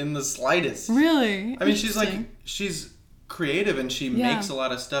artist in the slightest. Really? I mean, she's creative and she makes a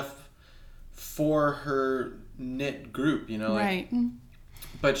lot of stuff for her knit group, right.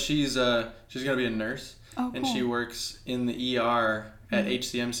 But she's gonna be a nurse, and she works in the ER at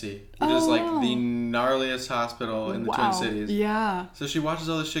HCMC, which is like the gnarliest hospital in the Twin Cities. Yeah. So she watches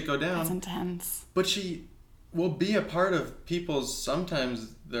all this shit go down. That's intense. But she will be a part of people's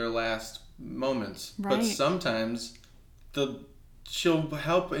sometimes their last moments, but sometimes she'll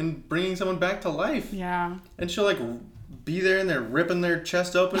help in bringing someone back to life. Yeah. And she'll like be there and they're ripping their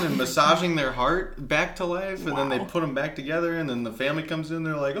chest open and massaging their heart back to life, and then they put them back together, and then the family comes in,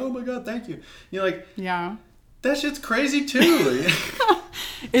 they're like, oh my god, thank you. You're like, that shit's crazy too.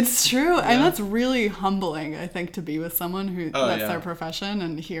 It's true. And that's really humbling, I think, to be with someone who that's their profession,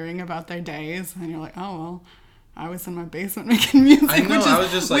 and hearing about their days, and you're like, oh well, I was in my basement making music. I know, I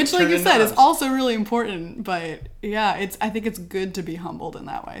was just like, which, like you said, is also really important. But I think it's good to be humbled in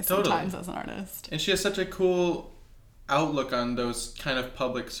that way sometimes as an artist. And she has such a cool outlook on those kind of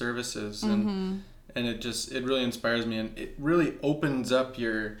public services, and it really inspires me, and it really opens up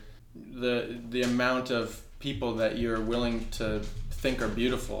your the amount of people that you're willing to think are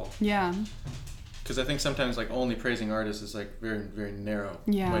beautiful. Yeah. Because I think sometimes like only praising artists is like very, very narrow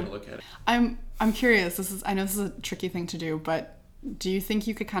way to look at it. I'm curious. I know this is a tricky thing to do, but do you think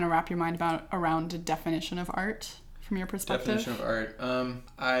you could kind of wrap your mind around a definition of art from your perspective? Definition of art.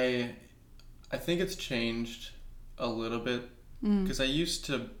 I think it's changed a little bit because I used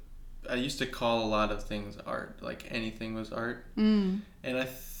to call a lot of things art, like anything was art, and I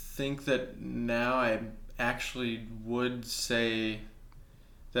think that now I actually would say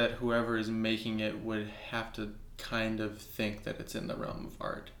that whoever is making it would have to kind of think that it's in the realm of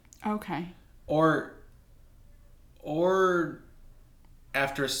art. Okay. Or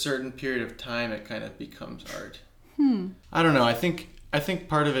after a certain period of time, it kind of becomes art. I don't know. I think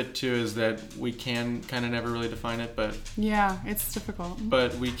part of it too is that we can kind of never really define it, but yeah, it's difficult.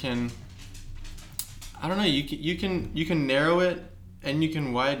 But we can. I don't know. You can narrow it and you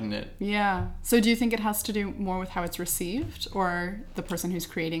can widen it. Yeah. So do you think it has to do more with how it's received, or the person who's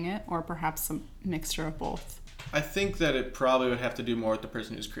creating it, or perhaps a mixture of both? I think that it probably would have to do more with the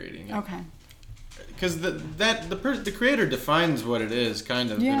person who's creating it. Okay. Because the creator defines what it is,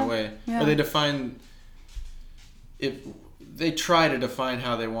 kind of, in a way. Yeah. Or they define it. They try to define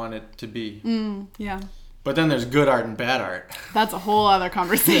how they want it to be. Yeah. But then there's good art and bad art. That's a whole other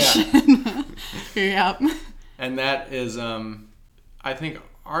conversation. Yeah. And that is, I think,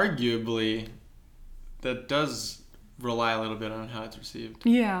 arguably, that does rely a little bit on how it's received.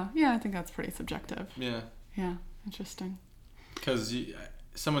 Yeah. Yeah, I think that's pretty subjective. Yeah. Yeah. Interesting. Because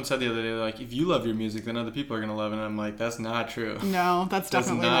someone said the other day, like, if you love your music, then other people are going to love it. And I'm like, that's not true. No, that's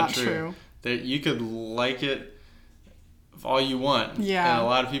definitely not true. That you could like it all you want. Yeah. And a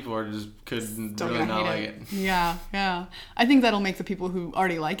lot of people could Still really not like it. Yeah, yeah. I think that'll make the people who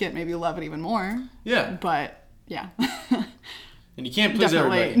already like it maybe love it even more. Yeah. But, yeah. And you can't please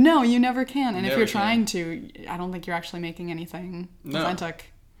everybody. No, you never can. And Never if you're can. trying to, I don't think you're actually making anything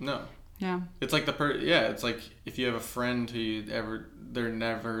authentic. No. Yeah. It's like it's like if you have a friend who they're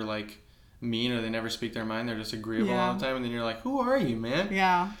never like mean or they never speak their mind, they're just agreeable all the time, and then you're like, who are you, man?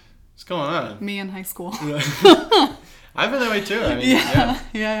 Yeah. What's going on? Me in high school. I've been that way too. I mean,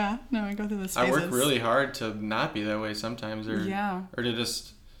 yeah. No, I go through this phases. I work really hard to not be that way sometimes, or to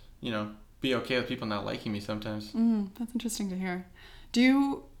just, be okay with people not liking me sometimes. That's interesting to hear.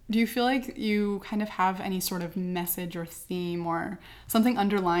 Do you feel like you kind of have any sort of message or theme or something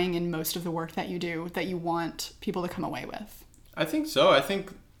underlying in most of the work that you do that you want people to come away with? I think so. I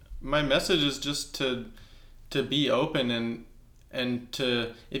think my message is just to be open and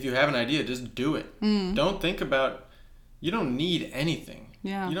to, if you have an idea, just do it. Don't think about, you don't need anything.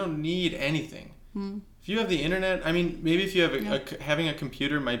 Yeah. You don't need anything. If you have the internet, I mean, maybe if you have having a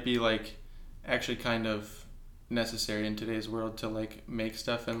computer might be like actually kind of necessary in today's world to like make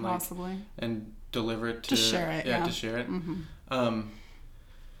stuff and like possibly and deliver it to share it. Yeah, to share it.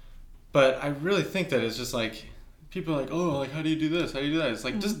 But I really think that it's just like people are like, oh, like how do you do this? How do you do that? It's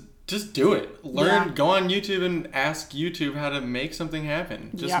like just do it. Learn. Go on YouTube and ask YouTube how to make something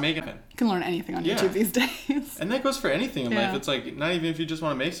happen. Just make it happen. You can learn anything on YouTube these days. And that goes for anything in life. It's like not even if you just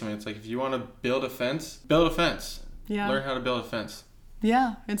want to make something. It's like if you want to build a fence, build a fence. Yeah. Learn how to build a fence.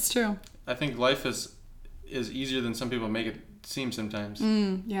 Yeah, it's true. I think life is easier than some people make it seem sometimes.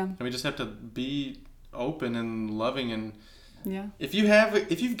 Yeah. And we just have to be open and loving, and if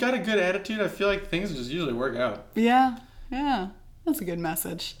you've got a good attitude, I feel like things just usually work out. Yeah. That's a good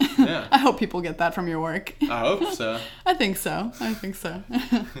message. Yeah. I hope people get that from your work. I hope so. I think so.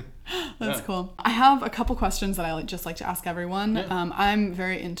 That's cool. I have a couple questions that I just like to ask everyone. Yeah. I'm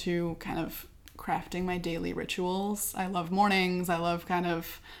very into kind of crafting my daily rituals. I love mornings. I love kind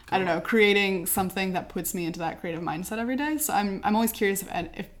of, I don't know, creating something that puts me into that creative mindset every day. So I'm always curious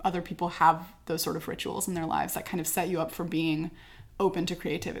if other people have those sort of rituals in their lives that kind of set you up for being open to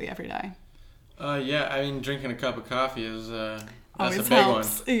creativity every day. Yeah, I mean, drinking a cup of coffee is that's always a big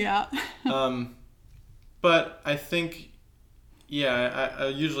helps. one. Yeah. But I think,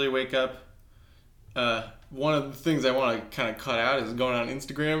 I usually wake up. One of the things I want to kind of cut out is going on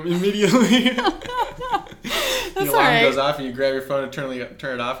Instagram immediately. That's the alarm goes off and you grab your phone and turn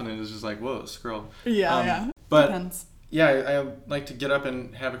it off, and then it's just like, whoa, scroll. Yeah. But depends. I like to get up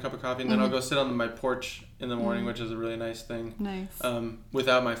and have a cup of coffee, and then I'll go sit on my porch in the morning, which is a really nice thing. Nice.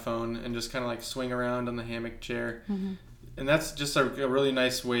 Without my phone, and just kind of like swing around on the hammock chair. And that's just a really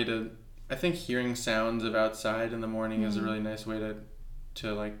nice way to, I think hearing sounds of outside in the morning is a really nice way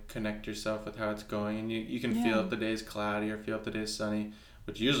to like connect yourself with how it's going, and you can feel if the day's cloudy or feel if the day's sunny,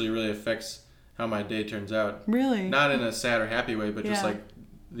 which usually really affects how my day turns out. Really? Not in a sad or happy way, but just like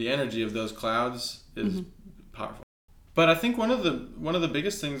the energy of those clouds is powerful. But I think one of the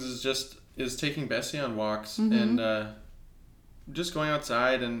biggest things is taking Bessie on walks and just going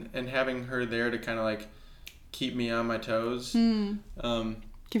outside and having her there to kind of like keep me on my toes.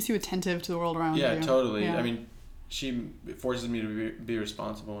 Keeps you attentive to the world around you. Yeah, totally. Yeah. I mean, she forces me to be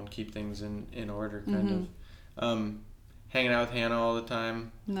responsible and keep things in order, kind of. Hanging out with Hannah all the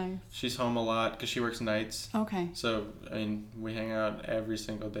time. Nice. She's home a lot because she works nights. Okay. So, I mean, we hang out every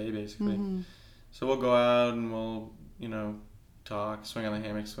single day, basically. So we'll go out and we'll, talk, swing on the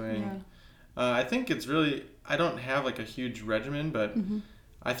hammock swing. Yeah. I think it's really, I don't have like a huge regimen, but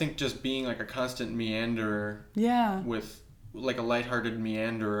I think just being like a constant meanderer with like a lighthearted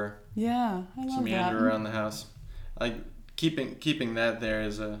meanderer. Yeah, I love meander that. around the house. Like keeping that there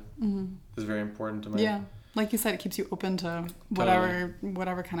is very important to me. Yeah. Like you said, it keeps you open to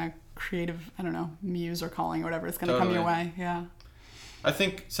whatever kind of creative, I don't know, muse or calling or whatever is going to come your way. Yeah. I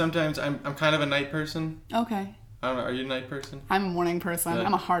think sometimes I'm kind of a night person. Okay. I don't know. Are you a night person? I'm a morning person. Yeah.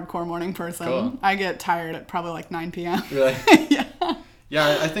 I'm a hardcore morning person. Cool. I get tired at probably like 9 p.m. Really? Yeah.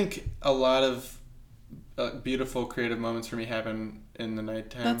 Yeah, I think a lot of beautiful creative moments for me happen in the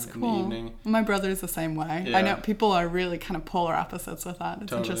nighttime. That's in cool. the evening. My brother's the same way. Yeah. I know people are really kind of polar opposites with that.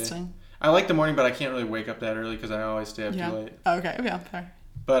 It's Totally. interesting. I like the morning, but I can't really wake up that early because I always stay up too late. Okay. Yeah. Fair.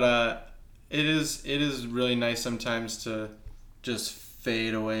 But it is really nice sometimes to just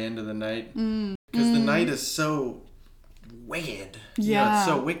fade away into the night because the night is so weird. Yeah. It's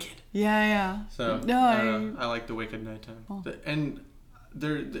so wicked. Yeah. So No, I like the wicked nighttime. Oh. And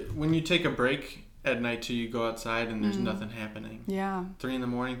when you take a break at night too, you go outside and there's nothing happening. Yeah. 3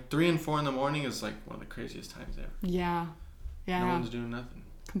 and 4 in the morning is like one of the craziest times ever. Yeah. Yeah. No one's doing nothing.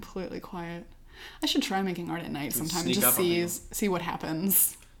 Completely quiet. I should try making art at night sometime and sneak just up on see what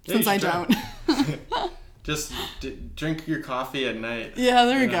happens. Yeah, Since you I should don't. Just drink your coffee at night. Yeah,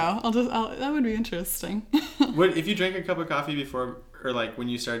 there you go. That would be interesting. If you drank a cup of coffee before, or like when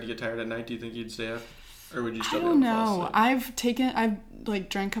you started to get tired at night, do you think you'd stay up, or would you still? I don't be able to fall know. asleep? I've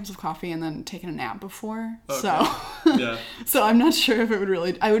like drank cups of coffee and then taken a nap before. Okay. So Yeah. so I'm not sure if it would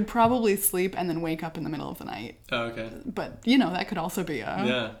really. I would probably sleep and then wake up in the middle of the night. Oh, okay. But that could also be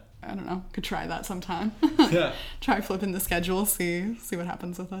Yeah. I don't know. Could try that sometime. Yeah. Try flipping the schedule. See what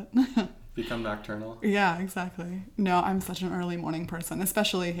happens with it. Become nocturnal. Yeah, exactly. No, I'm such an early morning person,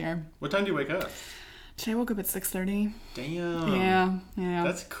 especially here. What time do you wake up? Today I woke up at 6:30. Damn. Yeah.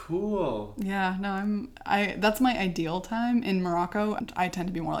 That's cool. Yeah, no, that's my ideal time. In Morocco, I tend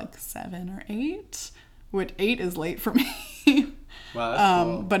to be more like 7 or 8, which 8 is late for me. Wow, that's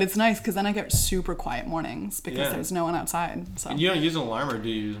cool. But it's nice because then I get super quiet mornings because Yeah. there's no one outside. So And you don't use an alarm, or do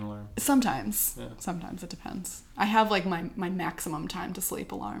you use an alarm? sometimes Yeah. it depends. I have like my maximum time to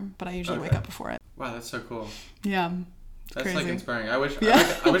sleep alarm, but I usually wake up before it. Wow, that's so cool. Yeah. That's crazy. like inspiring. I wish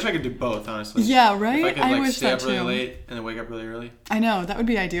Yeah. I wish I could do both, honestly. Yeah, right? If I could I like wish stay that up really too. late and then wake up really early. I know, that would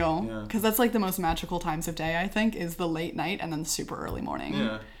be ideal. Yeah. Because that's like the most magical times of day, I think, is the late night and then the super early morning.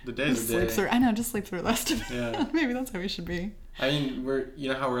 Yeah. The day's Just a day. sleep through. I know, just sleep through the rest of it. Yeah. Maybe that's how we should be. I mean,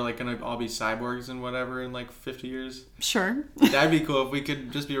 how we're like gonna all be cyborgs and whatever in like 50 years. Sure. That'd be cool if we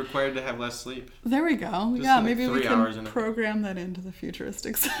could just be required to have less sleep. There we go. Just yeah, like maybe 3 we hours can in a- program that into the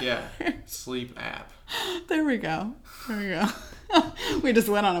futuristic side. Yeah, sleep app. There we go. We just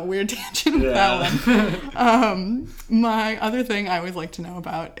went on a weird tangent with that one. My other thing I always like to know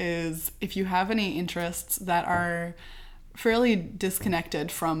about is if you have any interests that are fairly disconnected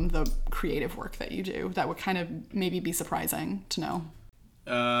from the creative work that you do, that would kind of maybe be surprising to know.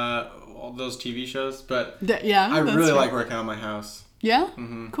 All those TV shows, but Yeah, I that's really true. like working on my house. Yeah?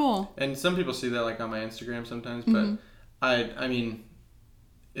 Mm-hmm. Cool. And some people see that like on my Instagram sometimes, Mm-hmm. but I mean,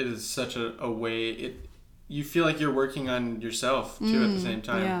 it is such a way. You feel like you're working on yourself too at the same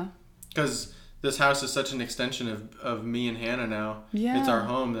time. Yeah. Because this house is such an extension of me and Hannah now. Yeah. It's our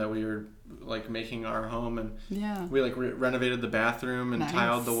home that we were like making our home, and Yeah. we like renovated the bathroom and Nice.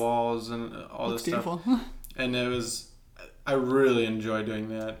 tiled the walls and all Looks this beautiful. stuff. And I really enjoy doing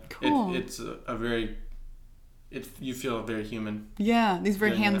that. Cool. It's you feel very human. Yeah, these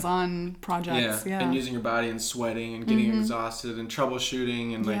very Doing that. hands-on projects. Yeah. And using your body and sweating and getting exhausted and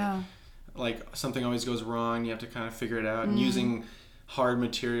troubleshooting and like something always goes wrong, you have to kind of figure it out, and using hard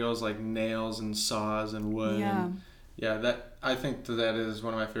materials like nails and saws and wood. Yeah. And that I think that is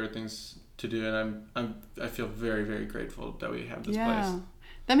one of my favorite things to do, and I feel very, very grateful that we have this place.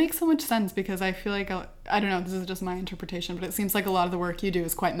 That makes so much sense because I feel like, I don't know, this is just my interpretation, but it seems like a lot of the work you do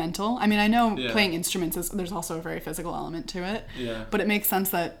is quite mental. I mean, I know playing instruments, there's also a very physical element to it. Yeah. But it makes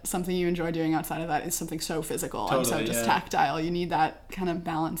sense that something you enjoy doing outside of that is something so physical and so just tactile. You need that kind of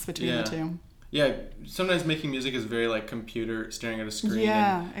balance between the two. Yeah, sometimes making music is very like computer staring at a screen.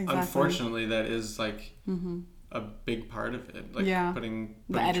 Yeah, and exactly. Unfortunately, that is like a big part of it, like putting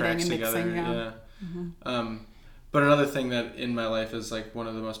editing tracks and together. mixing, But another thing that in my life is like one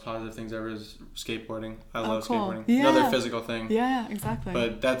of the most positive things ever is skateboarding. I love cool. skateboarding. Yeah. Another physical thing. Yeah, exactly.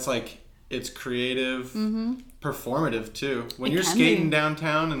 But that's like, it's creative, performative too. When you're can skating be.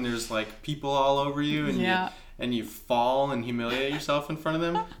 downtown and there's like people all over you and you fall and humiliate yourself in front of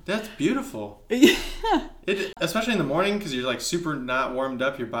them, that's beautiful. Especially in the morning because you're like super not warmed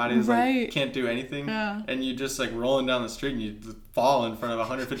up. Your body's like can't do anything. Yeah. And you just like rolling down the street and you fall in front of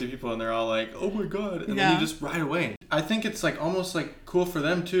 150 people and they're all like, oh my God. And then you just ride away. I think it's like almost like cool for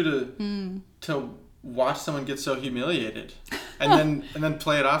them too to watch someone get so humiliated and then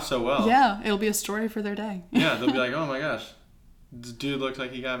play it off so well. Yeah, it'll be a story for their day. Yeah, they'll be like, oh my gosh, this dude looks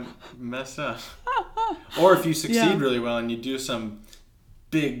like he got messed up. Or if you succeed really well and you do some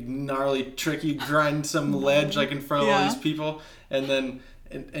big gnarly trick, you grind some ledge like in front of all these people and then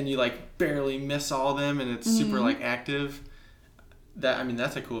and you like barely miss all of them and it's super like active.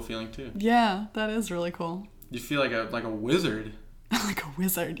 That's a cool feeling too. Yeah, that is really cool. You feel like a wizard. Like a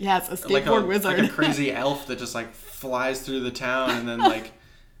wizard. Yes, a skateboard wizard. Like a crazy elf that just like flies through the town and then like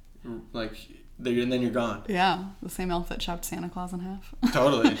and then you're gone. Yeah, the same elf that chopped Santa Claus in half.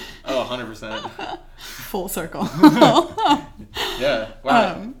 Totally. Oh, 100%. Full circle. Yeah.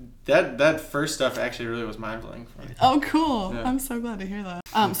 Wow. That first stuff actually really was mind-blowing for me. Oh, cool. Yeah. I'm so glad to hear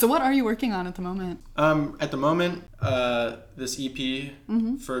that. So what are you working on at the moment? At the moment, this EP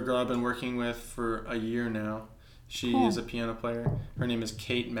for a girl I've been working with for a year now. She is a piano player. Her name is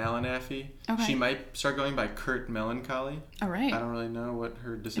Kate Malinaffy. Okay. She might start going by Kurt Melancholy. All right. I don't really know what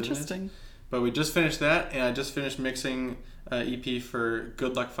her decision Interesting. is. But we just finished that, and I just finished mixing an EP for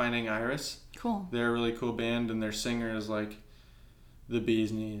Good Luck Finding Iris. Cool. They're a really cool band, and their singer is like the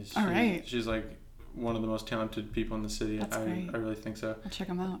bee's knees. All right. She's like one of the most talented people in the city. That's great. I really think so. I'll check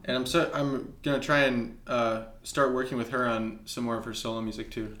them out. And I'm gonna try and start working with her on some more of her solo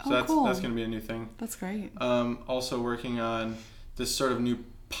music too. So that's gonna be a new thing. That's great. Also working on this sort of new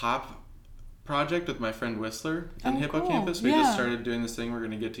pop project with my friend Whistler in Hippo Campus. We just started doing this thing. We're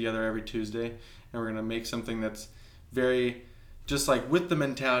gonna get together every Tuesday and we're gonna make something that's very just like with the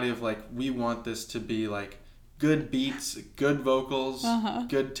mentality of like we want this to be like good beats, good vocals,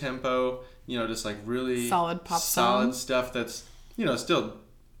 good tempo, just like really solid pop song. Stuff that's, still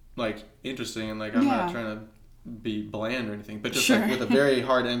like interesting and like I'm not trying to be bland or anything, but just like with a very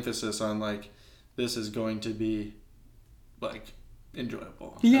hard emphasis on like this is going to be like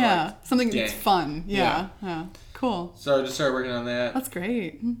enjoyable. Yeah, like, something that's fun. Yeah. Cool. So I just started working on that. That's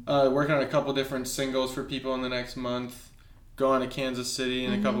great. Working on a couple different singles for people in the next month. Going to Kansas City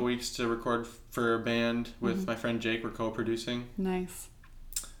in a couple weeks to record for a band with my friend Jake. We're co-producing. Nice.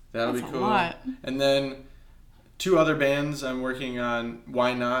 That'll be cool. A lot. And then 2 other bands I'm working on.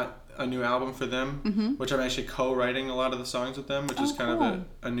 Why Not? A new album for them, which I'm actually co-writing a lot of the songs with them, which is kind of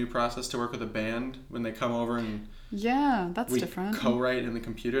a new process to work with a band when they come over and that's different. We co-write in the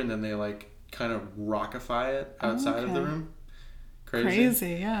computer and then they like kind of rockify it outside of the room.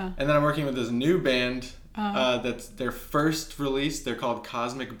 Crazy, yeah. And then I'm working with this new band that's their first release. They're called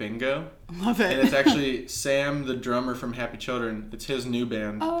Cosmic Bingo. Love it. And it's actually Sam, the drummer from Happy Children. It's his new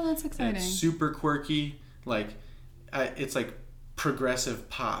band. Oh, that's exciting. And it's super quirky. Like, it's like progressive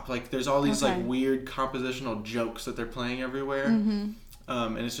pop. Like, there's all these like weird compositional jokes that they're playing everywhere. And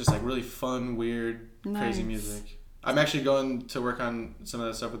it's just like really fun, weird, crazy music. I'm actually going to work on some of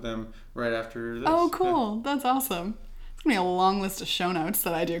that stuff with them right after this. Oh, cool. Yeah. That's awesome. It's going to be a long list of show notes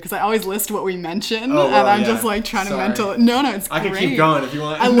that I do because I always list what we mention and I'm just like trying to mental. No, it's great. I can keep going if you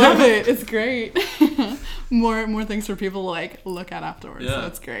want. I love it. It's great. more things for people to like look at afterwards. So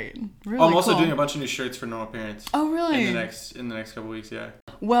it's great. Really I'm also doing a bunch of new shirts for Normal Parents. Oh, really? In the next couple weeks, yeah.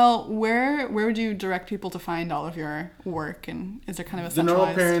 Well, where would you direct people to find all of your work, and is there kind of a centralized... The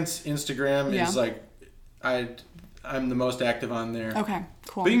Normal Parents Instagram is like I'm the most active on there. Okay,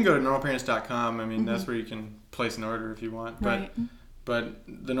 cool. But you can go to normalparents.com. I mean, that's where you can place an order if you want. But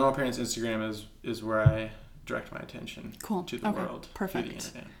the Normal Parents Instagram is where I direct my attention to the world. Perfect. Through the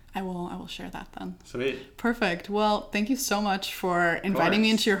internet. I will share that then. Sweet. Perfect. Well, thank you so much for inviting me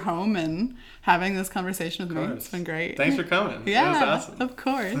into your home and having this conversation with me. It's been great. Thanks for coming. Yeah, that was awesome. Of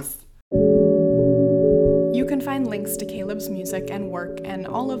course. You can find links to Caleb's music and work and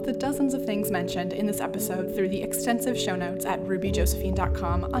all of the dozens of things mentioned in this episode through the extensive show notes at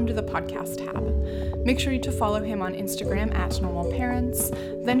rubyjosephine.com under the podcast tab. Make sure to follow him on Instagram at normalparents.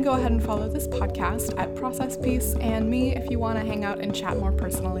 Then go ahead and follow this podcast at Process Piece and me if you want to hang out and chat more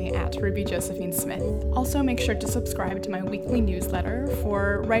personally at Ruby Josephine Smith. Also, make sure to subscribe to my weekly newsletter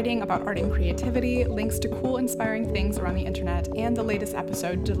for writing about art and creativity, links to cool, inspiring things around the internet, and the latest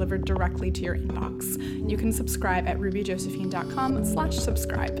episode delivered directly to your inbox. You can can subscribe at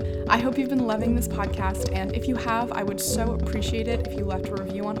rubyjosephine.com/subscribe. I hope you've been loving this podcast, and if you have, I would so appreciate it if you left a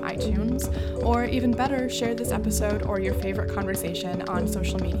review on iTunes, or even better, share this episode or your favorite conversation on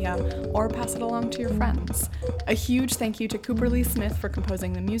social media, or pass it along to your friends. A huge thank you to Cooper Lee Smith for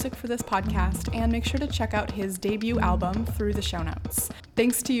composing the music for this podcast, and make sure to check out his debut album through the show notes.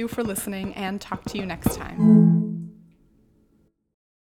 Thanks to you for listening, and talk to you next time.